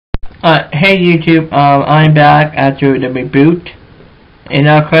Hey YouTube, I'm back after the reboot, and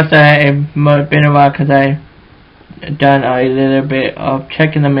of course it's been a while because I've done a little bit of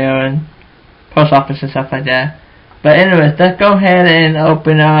checking the mail and post office and stuff like that. But anyways, let's go ahead and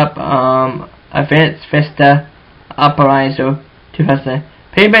open up Vista Optimizer 2000.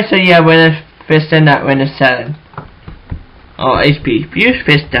 Pretty much so you have Windows Vista, not Windows 7 or HP. Use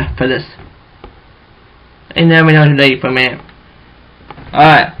Vista for this, and then we don't delete for a minute.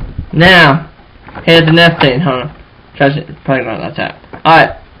 Alright. Now, here's the next thing. Hold on. It's probably not like that.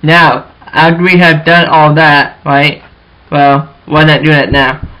 Alright, now, after we have done all that, right? Well, why not do that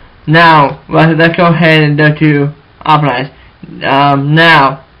now? Now, let's go ahead and go to Optimize.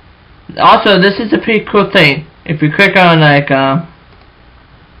 Now, also, this is a pretty cool thing. If you click on, like,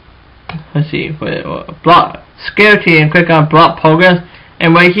 let's see, block security and click on block programs,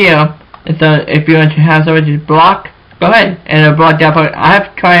 and right here, if you want to have somebody to block, go ahead and block that program. I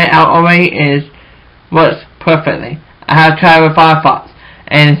have tried it out already and it works perfectly. I have tried with Firefox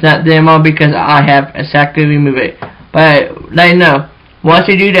and it's not there anymore because I have exactly removed it. But let you know, once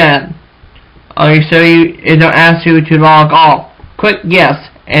you do that, it don't ask you to log off. Click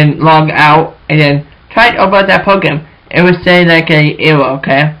yes and log out, and then try to open up that program. It will say like a error,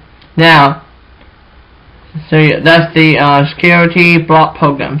 okay? Now, so that's the security block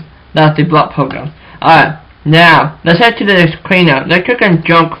programs. That's the block programs. Alright. Now, let's head to the cleaner. Let's click on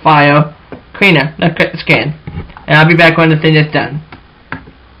junk file cleaner. Let's click scan. And I'll be back when the thing is done.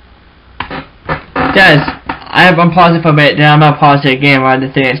 It says, I have unpaused it for a bit, then I'm going to pause it again while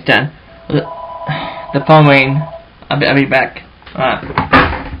the thing is done. The phone ring. I'll be back. Alright.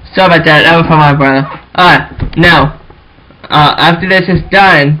 Sorry about that. That was from my brother. Alright. Now, after this is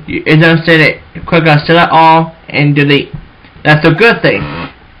done, it's going to say it. Click on select all and delete. That's a good thing.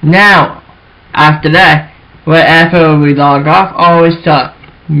 Now, after that, whenever we log off, always start.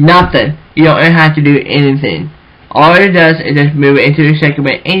 Nothing. You don't have to do anything. All it does is just move it into the second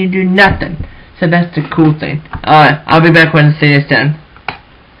way, and you do nothing. So that's the cool thing. Alright, I'll be back when the thing is done.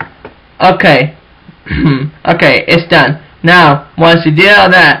 Okay. Okay, it's done. Now, once you did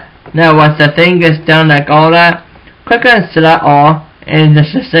all that, once the thing is done like all that, click on select all, and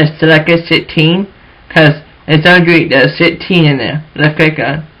just say select it 16, because it's on delete. There's 16 in there. Let's click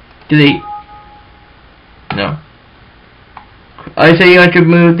on delete. No. Oh, so you want to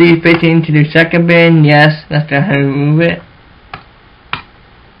move the 15 to the second bin? Yes, that's how you move it.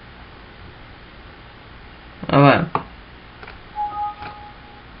 Alright.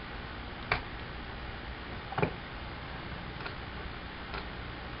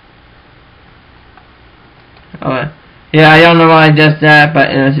 Alright. Yeah, I don't know why it does that, but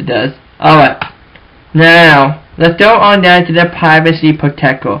anyways it does. Alright. Now, let's go on down to the privacy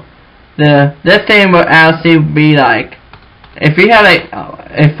protector. This thing will actually be like, if you have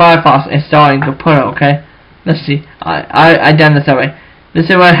a Firefox installed in computer, okay? Let's see. I done this already. This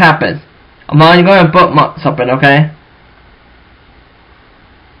is what happens. I'm only going to bookmark something, okay?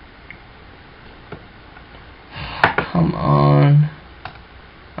 Come on.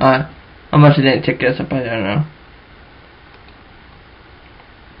 How much it didn't take this up? I don't know.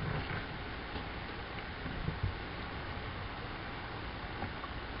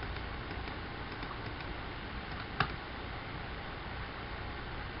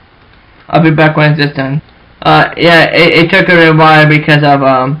 I'll be back when it's done. Yeah, it took a little while because of,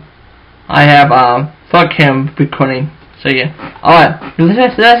 I have, fuck him recording. So yeah. Alright,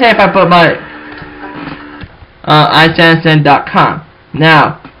 let's say if I put my, iSanson.com.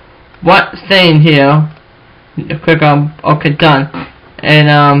 Now, what's saying here, click on, okay, done.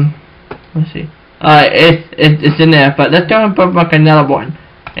 And, let's see. It's in there, but let's go and bookmark another one.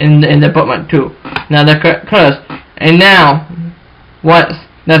 In the bookmark too. Now, the close. And now, what's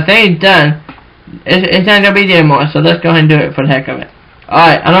the thing is done, it's not going to be there anymore, so let's go ahead and do it for the heck of it.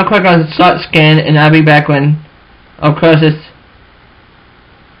 Alright, I'm going to click on start scan, and I'll be back when, of course, it's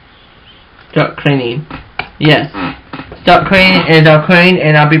start cleaning. Yes. Start cleaning, and I'll clean,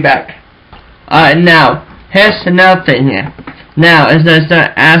 and I'll be back. Alright, now, here's another thing here. Now, it's going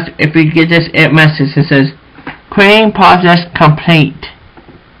to ask if we get this message that says, cleaning process complete.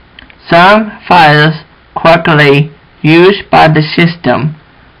 Some files quickly used by the system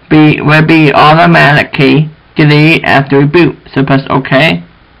will be automatically deleted after reboot. So press OK.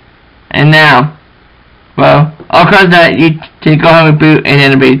 And now, well, of course that you can go ahead and reboot and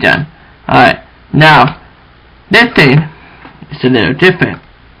then it'll be done. Alright. Now, this thing is a little different.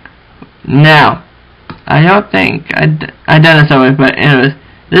 Now, I don't think I done this already, but anyways,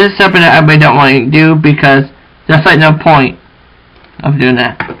 this is something that I really don't want to do because there's like no point of doing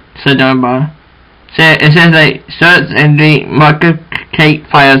that. So don't bother. So it says like search and delete market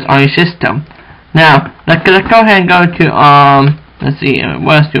files on your system. Now let's go ahead and go to let's see,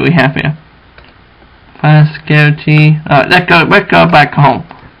 what else do we have here? File security. Let's go back home.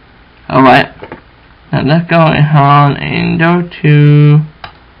 Alright. Now let's go on and go to,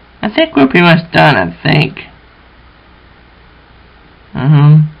 I think we're pretty much done, I think.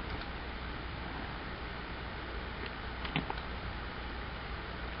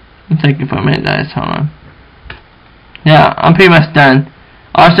 I'll take it for a minute, guys. Hold on. Yeah, I'm pretty much done.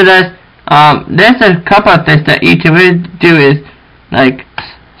 Also, there's a couple of things that you can really do is like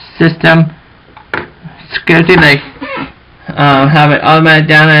system security, like have it automatic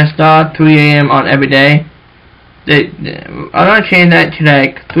down and installed 3 AM on every day. I'm gonna change that to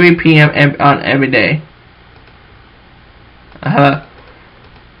like 3 PM on every day.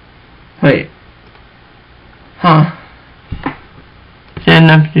 Wait. Huh. Set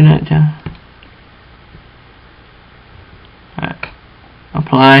enough to do that too. Alright.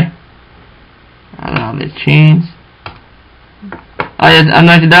 Apply. Allow the change. I'm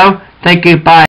not to know. Thank you. Bye.